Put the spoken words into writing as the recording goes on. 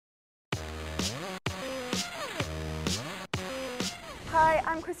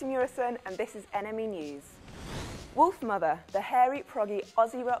Hi, I'm Chrissy Murison and this is NME News. Wolfmother, the hairy, proggy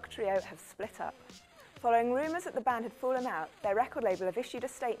Aussie rock trio, have split up. Following rumours that the band had fallen out, their record label have issued a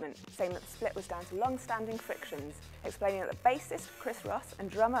statement saying that the split was down to long-standing frictions, explaining that the bassist Chris Ross and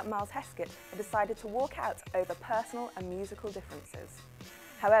drummer Miles Heskett had decided to walk out over personal and musical differences.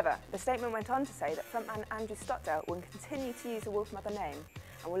 However, the statement went on to say that frontman Andrew Stockdale will continue to use the Wolfmother name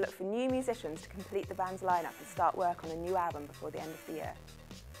and will look for new musicians to complete the band's lineup and start work on a new album before the end of the year.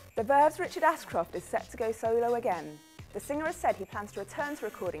 The Verve's Richard Ashcroft is set to go solo again. The singer has said he plans to return to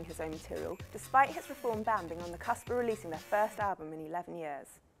recording his own material, despite his reformed band being on the cusp of releasing their first album in 11 years.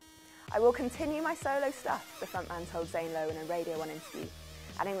 "I will continue my solo stuff," the frontman told Zane Lowe in a Radio 1 interview,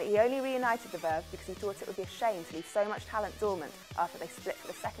 adding that he only reunited the Verve because he thought it would be a shame to leave so much talent dormant after they split for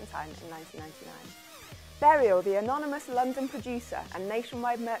the second time in 1999. Burial, the anonymous London producer and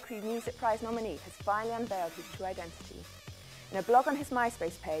Nationwide Mercury Music Prize nominee, has finally unveiled his true identity. In a blog on his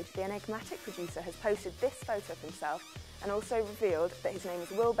MySpace page, the enigmatic producer has posted this photo of himself and also revealed that his name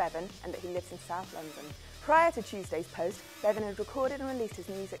is Will Bevan and that he lives in South London. Prior to Tuesday's post, Bevan had recorded and released his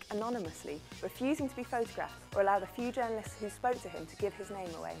music anonymously, refusing to be photographed or allow the few journalists who spoke to him to give his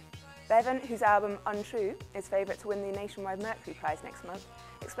name away. Bevan, whose album Untrue is favourite to win the Nationwide Mercury Prize next month,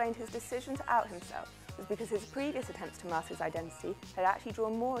 explained his decision to out himself was because his previous attempts to mask his identity had actually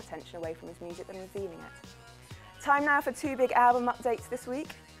drawn more attention away from his music than revealing it. Time now for two big album updates this week.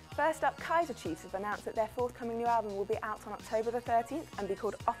 First up, Kaiser Chiefs have announced that their forthcoming new album will be out on October the 13th and be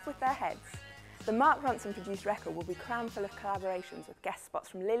called Off With Their Heads. The Mark Ronson-produced record will be crammed full of collaborations with guest spots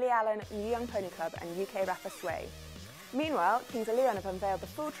from Lily Allen, New Young Pony Club and UK rapper Sway. Meanwhile, Kings of Leon have unveiled the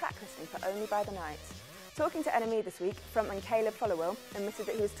full track listing for Only by the Night. Talking to NME this week, frontman Caleb Followill admitted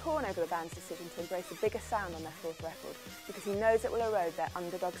that he was torn over the band's decision to embrace a bigger sound on their fourth record because he knows it will erode their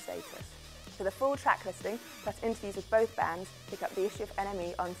underdog status. For the full track listing, plus interviews with both bands, pick up the issue of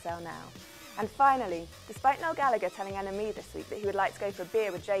NME on sale now. And finally, despite Noel Gallagher telling NME this week that he would like to go for a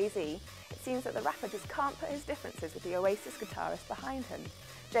beer with Jay-Z, it seems that the rapper just can't put his differences with the Oasis guitarist behind him.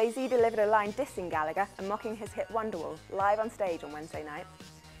 Jay-Z delivered a line dissing Gallagher and mocking his hit Wonderwall live on stage on Wednesday night.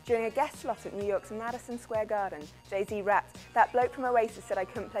 During a guest slot at New York's Madison Square Garden, Jay-Z rapped, "That bloke from Oasis said I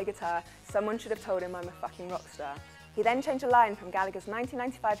couldn't play guitar, someone should have told him I'm a fucking rock star." He then changed a line from Gallagher's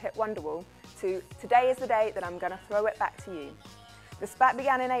 1995 hit Wonderwall to "Today is the day that I'm gonna throw it back to you." The spat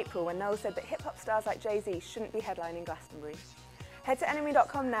began in April when Noel said that hip-hop stars like Jay-Z shouldn't be headlining Glastonbury. Head to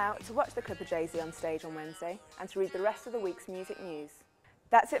NME.com now to watch the clip of Jay-Z on stage on Wednesday and to read the rest of the week's music news.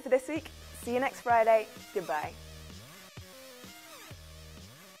 That's it for this week. See you next Friday. Goodbye.